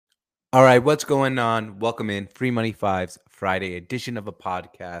All right, what's going on? Welcome in Free Money Fives Friday edition of a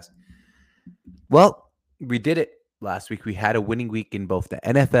podcast. Well, we did it last week. We had a winning week in both the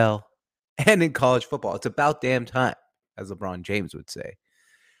NFL and in college football. It's about damn time, as LeBron James would say.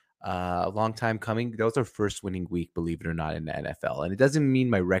 A long time coming. That was our first winning week, believe it or not, in the NFL. And it doesn't mean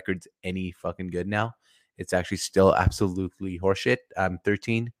my record's any fucking good now. It's actually still absolutely horseshit. I'm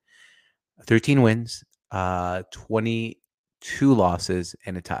 13 wins, 22 losses,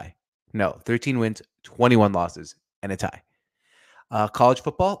 and a tie. No, 13 wins, 21 losses, and a tie. College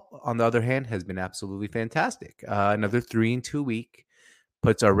football, on the other hand, has been absolutely fantastic. Another 3-2 week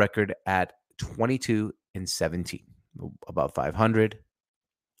puts our record at 22-17, about 500.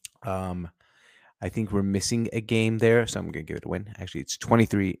 I think we're missing a game there, so I'm going to give it a win. Actually, it's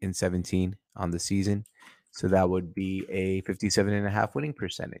 23-17 on the season. So that would be a 57.5 winning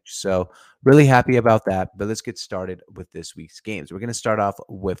percentage. So really happy about that. But let's get started with this week's games. We're going to start off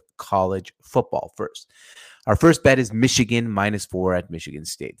with college football first. Our first bet is Michigan -4 at Michigan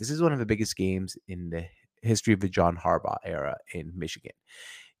State. This is one of the biggest games in the history of the John Harbaugh era in Michigan.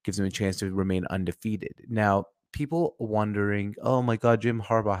 Gives them a chance to remain undefeated. Now, people wondering, oh my God, Jim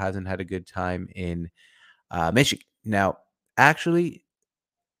Harbaugh hasn't had a good time in Michigan. Now, actually,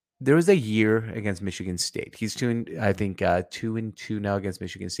 there was a year against Michigan State. He's 2-2 now against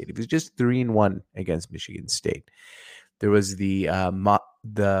Michigan State. He was just 3-1 against Michigan State. There was the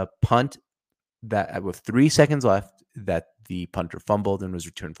punt that with 3 seconds left that the punter fumbled and was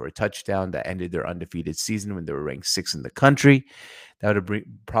returned for a touchdown that ended their undefeated season when they were ranked 6th in the country. That would have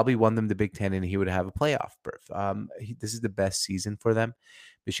probably won them the Big Ten, and he would have a playoff berth. This is the best season for them.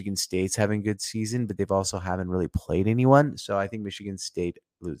 Michigan State's having a good season, but they've also haven't really played anyone. So I think Michigan State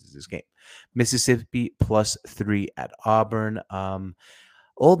loses this game. Mississippi +3 at Auburn.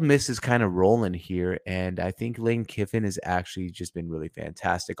 Old Miss is kind of rolling here, and I think Lane Kiffin has actually just been really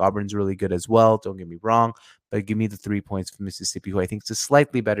fantastic. Auburn's really good as well, don't get me wrong, but give me the 3 points for Mississippi, who I think is a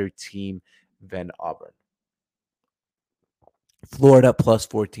slightly better team than Auburn. Florida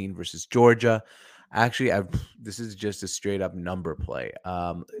 +14 versus Georgia. Actually, this is just a straight up number play.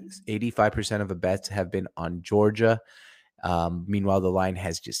 85% of the bets have been on Georgia. Meanwhile, the line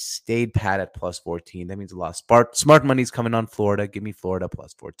has just stayed pat at +14. That means a lot of smart money's coming on Florida. Give me Florida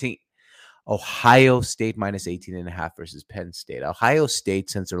 +14. Ohio State -18.5 versus Penn State. Ohio State,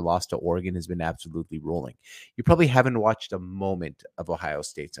 since their loss to Oregon, has been absolutely rolling. You probably haven't watched a moment of Ohio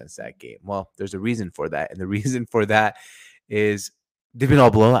State since that game. Well, there's a reason for that. And the reason for that is they've been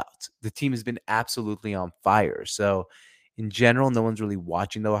all blowouts. The team has been absolutely on fire. So in general, no one's really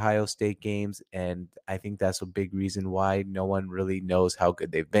watching the Ohio State games, and I think that's a big reason why no one really knows how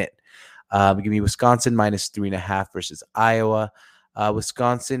good they've been. Give me Wisconsin -3.5 versus Iowa.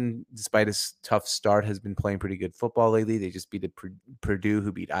 Wisconsin, despite a tough start, has been playing pretty good football lately. They just beat Purdue,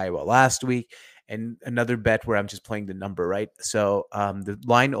 who beat Iowa last week. And another bet where I'm just playing the number, right? So the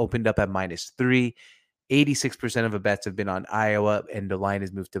line opened up at -3. 86% of the bets have been on Iowa, and the line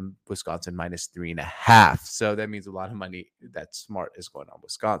has moved to Wisconsin -3.5. So that means a lot of money that's smart is going on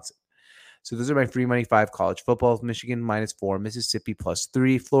Wisconsin. So those are my free money 5 college football. Michigan -4, Mississippi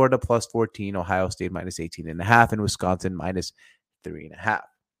 +3, Florida +14, Ohio State -18.5, and Wisconsin -3.5.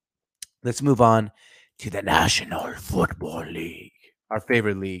 Let's move on to the National Football League, our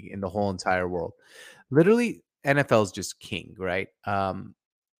favorite league in the whole entire world. Literally, NFL is just king, right?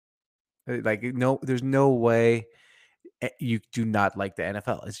 There's no way you do not like the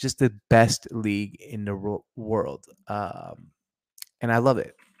NFL. It's just the best league in the world, and I love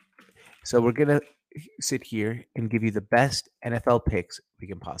it. So we're gonna sit here and give you the best NFL picks we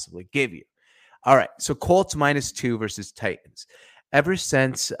can possibly give you. All right, so Colts -2 versus Titans. Ever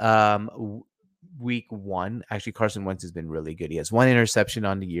since week 1, actually Carson Wentz has been really good. He has 1 interception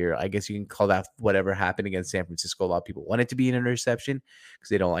on the year. I guess you can call that whatever happened against San Francisco. A lot of people want it to be an interception because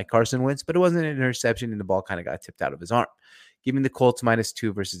they don't like Carson Wentz, but it wasn't an interception, and the ball kind of got tipped out of his arm. Giving the Colts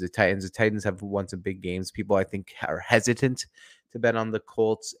 -2 versus the Titans. The Titans have won some big games. People, I think, are hesitant to bet on the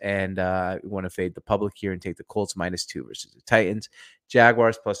Colts, and want to fade the public here and take the Colts -2 versus the Titans.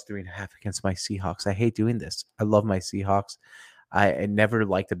 Jaguars +3.5 against my Seahawks. I hate doing this. I love my Seahawks. I never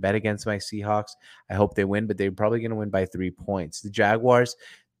like to bet against my Seahawks. I hope they win, but they're probably going to win by 3 points. The Jaguars,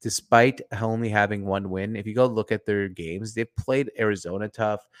 despite only having 1 win, if you go look at their games, they've played Arizona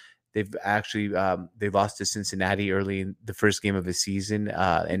tough. They've actually they lost to Cincinnati early in the first game of the season,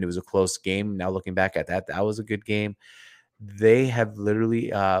 and it was a close game. Now looking back at that, that was a good game. They have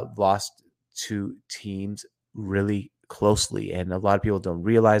literally lost to teams really closely, and a lot of people don't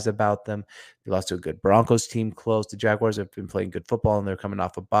realize about them. They lost to a good Broncos team close. The Jaguars have been playing good football, and they're coming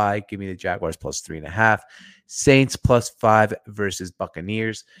off a bye. Give me the Jaguars +3.5. Saints +5 versus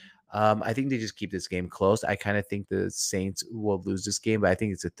Buccaneers. I think they just keep this game close. I kind of think the Saints will lose this game, but I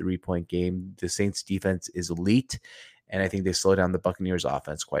think it's a 3-point game. The Saints defense is elite, and I think they slow down the Buccaneers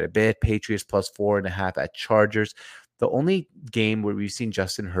offense quite a bit. Patriots plus 4.5 at Chargers. The only game where we've seen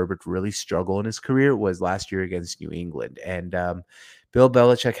Justin Herbert really struggle in his career was last year against New England. And Bill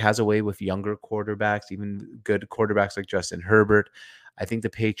Belichick has a way with younger quarterbacks, even good quarterbacks like Justin Herbert. I think the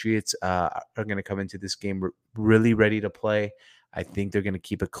Patriots are going to come into this game really ready to play. I think they're going to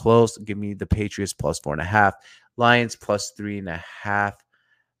keep it close. Give me the Patriots plus 4.5. Lions plus 3.5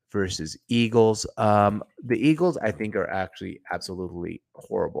 versus Eagles. The Eagles, I think, are actually absolutely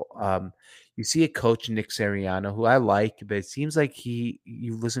horrible. You see a coach, Nick Sirianni, who I like, but it seems like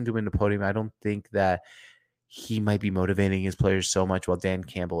you listen to him in the podium. I don't think that he might be motivating his players so much while Dan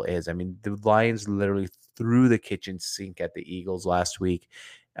Campbell is. I mean, the Lions literally threw the kitchen sink at the Eagles last week,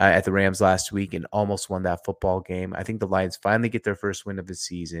 at the Rams last week, and almost won that football game. I think the Lions finally get their first win of the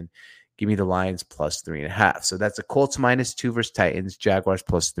season. Give me the Lions plus 3.5. So that's the Colts -2 versus Titans, Jaguars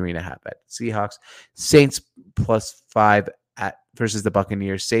plus 3.5 at Seahawks, Saints plus 5 at versus the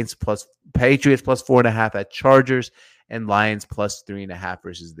Buccaneers, Patriots plus 4.5 at Chargers, and Lions plus 3.5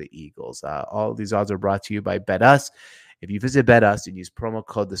 versus the Eagles. All these odds are brought to you by BetUs. If you visit BetUs and use promo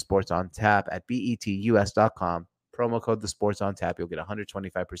code The Sports on Tap at betus.com, promo code The Sports on Tap, you'll get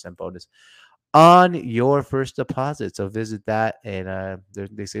 125% bonus on your first deposit. So visit that, and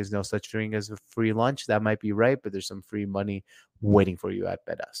they say there's no such thing as a free lunch. That might be right, but there's some free money waiting for you at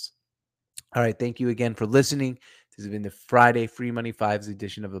BetUs. All right, thank you again for listening. This has been the Friday Free Money Fives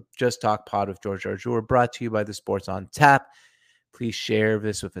edition of the Just Talk Pod with George Arjour, brought to you by The Sports on Tap. Please share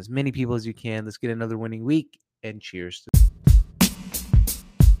this with as many people as you can. Let's get another winning week, and cheers.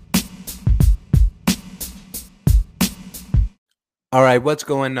 All right, what's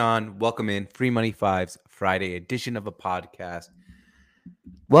going on? Welcome in Free Money Fives Friday edition of a podcast.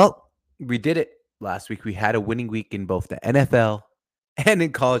 Well, we did it last week. We had a winning week in both the NFL and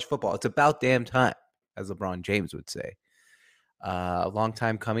in college football. It's about damn time, as LeBron James would say. A long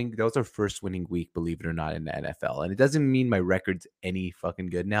time coming. That was our first winning week, believe it or not, in the NFL. And it doesn't mean my record's any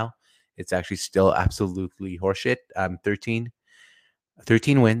fucking good now. It's actually still absolutely horseshit.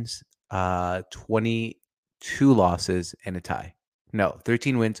 13 wins, 22 losses, and a tie. No,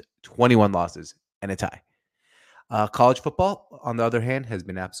 13 wins, 21 losses, and a tie. College football, on the other hand, has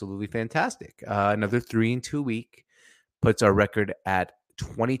been absolutely fantastic. Another 3-2 week puts our record at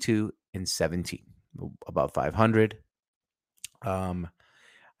 22-17, about 500.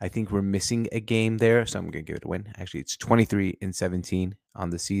 I think we're missing a game there, so I'm going to give it a win. Actually, it's 23-17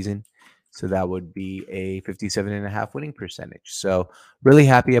 on the season. So that would be a 57.5 winning percentage. So really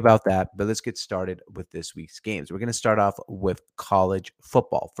happy about that. But let's get started with this week's games. We're going to start off with college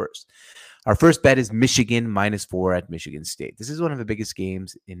football first. Our first bet is Michigan -4 at Michigan State. This is one of the biggest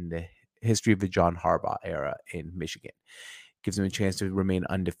games in the history of the John Harbaugh era in Michigan. Gives them a chance to remain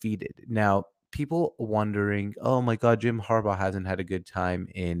undefeated. Now, people wondering, oh my God, Jim Harbaugh hasn't had a good time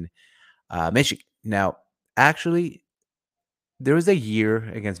in Michigan. Now, actually, there was a year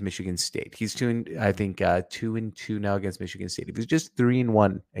against Michigan State. He's 2-2 now against Michigan State. He was just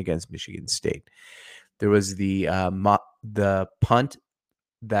 3-1 against Michigan State. There was the punt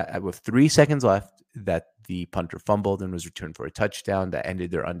that with 3 seconds left that the punter fumbled and was returned for a touchdown that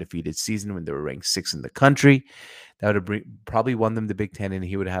ended their undefeated season when they were ranked 6th in the country. That would have probably won them the Big Ten, and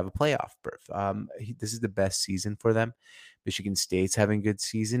he would have a playoff berth. This is the best season for them. Michigan State's having a good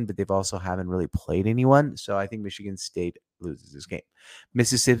season, but they've also haven't really played anyone. So I think Michigan State loses this game.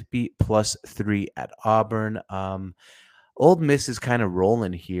 Mississippi +3 at Auburn. Old Miss is kind of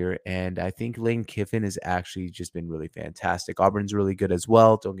rolling here, and I think Lane Kiffin has actually just been really fantastic. Auburn's really good as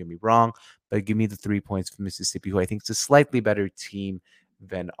well, don't get me wrong, but give me the 3 points for Mississippi, who I think is a slightly better team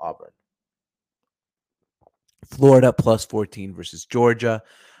than Auburn. Florida +14 versus Georgia.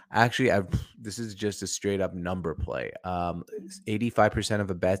 Actually, this is just a straight up number play. 85% of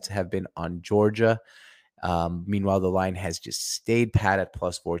the bets have been on Georgia. Meanwhile, the line has just stayed pat at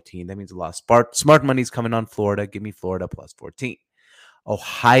 +14. That means a lot of smart money's coming on Florida. Give me Florida +14.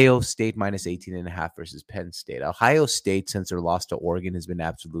 Ohio State -18.5 versus Penn State. Ohio State, since their loss to Oregon, has been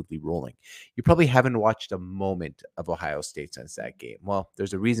absolutely rolling. You probably haven't watched a moment of Ohio State since that game. Well,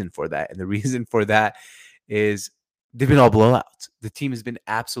 there's a reason for that. And the reason for that is they've been all blowouts. The team has been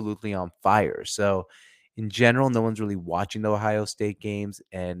absolutely on fire. So in general, no one's really watching the Ohio State games,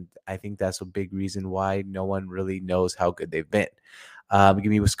 and I think that's a big reason why no one really knows how good they've been. Give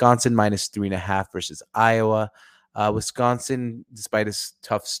me Wisconsin -3.5 versus Iowa. Wisconsin, despite a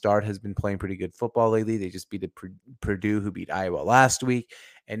tough start, has been playing pretty good football lately. They just beat Purdue, who beat Iowa last week.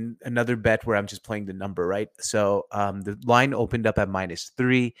 And another bet where I'm just playing the number, right? So the line opened up at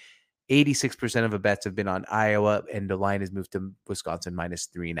 -3. 86% of the bets have been on Iowa, and the line has moved to Wisconsin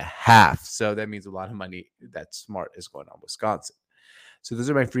 -3.5. So that means a lot of money that's smart is going on Wisconsin. So those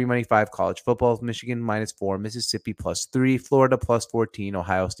are my free money 5 college football. Michigan -4, Mississippi +3, Florida +14,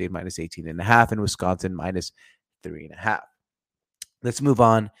 Ohio State -18.5, and Wisconsin -3.5. Let's move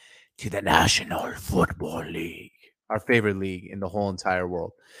on to the National Football League, our favorite league in the whole entire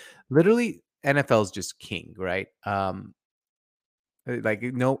world. Literally, NFL is just king, right? Like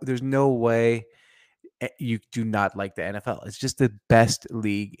no, there's no way you do not like the NFL. It's just the best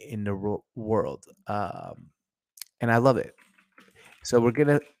league in the world, and I love it. So we're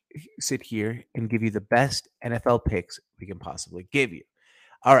gonna sit here and give you the best NFL picks we can possibly give you.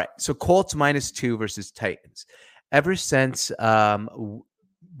 All right, so Colts -2 versus Titans. Ever since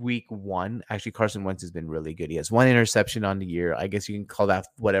week 1, actually Carson Wentz has been really good. He has 1 interception on the year. I guess you can call that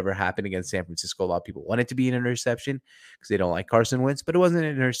whatever happened against San Francisco. A lot of people want it to be an interception because they don't like Carson Wentz, but it wasn't an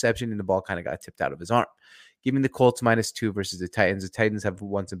interception, and the ball kind of got tipped out of his arm. Giving the Colts -2 versus the Titans. The Titans have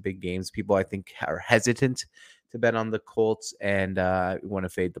won some big games. People, I think, are hesitant to bet on the Colts, and want to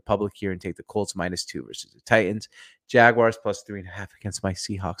fade the public here and take the Colts -2 versus the Titans. Jaguars +3.5 against my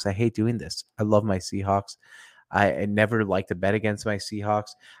Seahawks. I hate doing this. I love my Seahawks. I never like to bet against my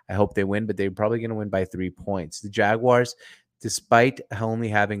Seahawks. I hope they win, but they're probably going to win by 3 points. The Jaguars, despite only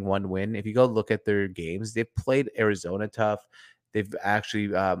having 1 win, if you go look at their games, they've played Arizona tough. They've actually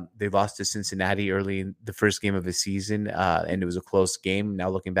they lost to Cincinnati early in the first game of the season, and it was a close game. Now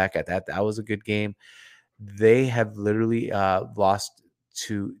looking back at that, that was a good game. They have literally lost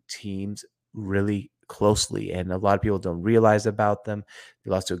to teams really closely, and a lot of people don't realize about them.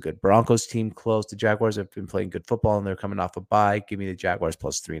 They lost to a good Broncos team close. The Jaguars have been playing good football, and they're coming off a bye. Give me the Jaguars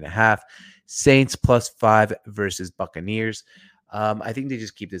 +3.5. Saints +5 versus Buccaneers. I think they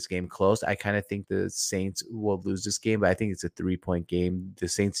just keep this game close. I kind of think the Saints will lose this game, but I think it's a 3-point game. The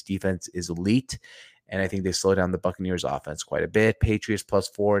Saints defense is elite, and I think they slow down the Buccaneers offense quite a bit. Patriots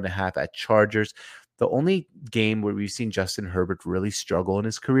 +4.5 at Chargers. The only game where we've seen Justin Herbert really struggle in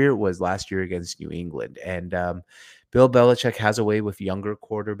his career was last year against New England. And Bill Belichick has a way with younger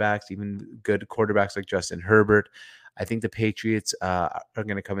quarterbacks, even good quarterbacks like Justin Herbert. I think the Patriots are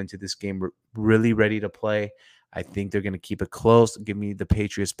going to come into this game really ready to play. I think they're going to keep it close. Give me the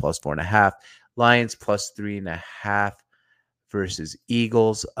Patriots +4.5. Lions +3.5 versus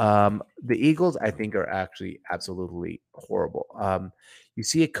Eagles. The Eagles, I think, are actually absolutely horrible. You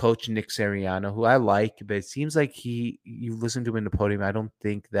see a coach, Nick Sirianni, who I like, but it seems like you listen to him in the podium. I don't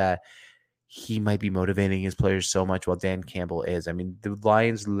think that he might be motivating his players so much while Dan Campbell is. I mean, the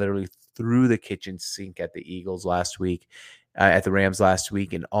Lions literally threw the kitchen sink at the Eagles last week, at the Rams last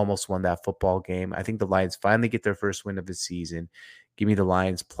week, and almost won that football game. I think the Lions finally get their first win of the season. Give me the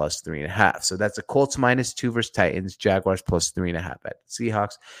Lions +3.5. So that's the Colts -2 versus Titans, Jaguars +3.5 at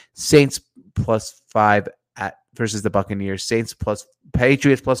Seahawks, Saints +5 at versus the Buccaneers,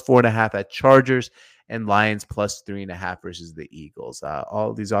 Patriots +4.5 at Chargers, and Lions +3.5 versus the Eagles.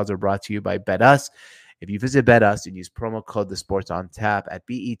 All these odds are brought to you by BetUs. If you visit BetUs and use promo code The Sports on Tap at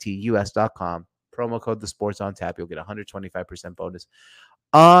betus.com, promo code The Sports on Tap, you'll get 125% bonus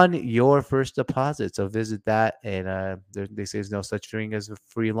on your first deposit. So visit that, and they say there's no such thing as a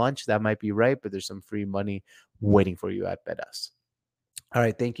free lunch. That might be right, but there's some free money waiting for you at BetUs. All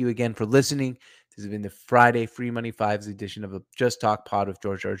right, thank you again for listening. This has been the Friday Free Money Fives edition of a Just Talk Pod with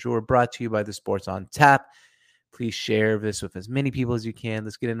George Arjour, brought to you by The Sports on Tap. Please share this with as many people as you can.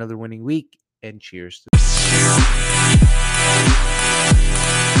 Let's get another winning week, and cheers.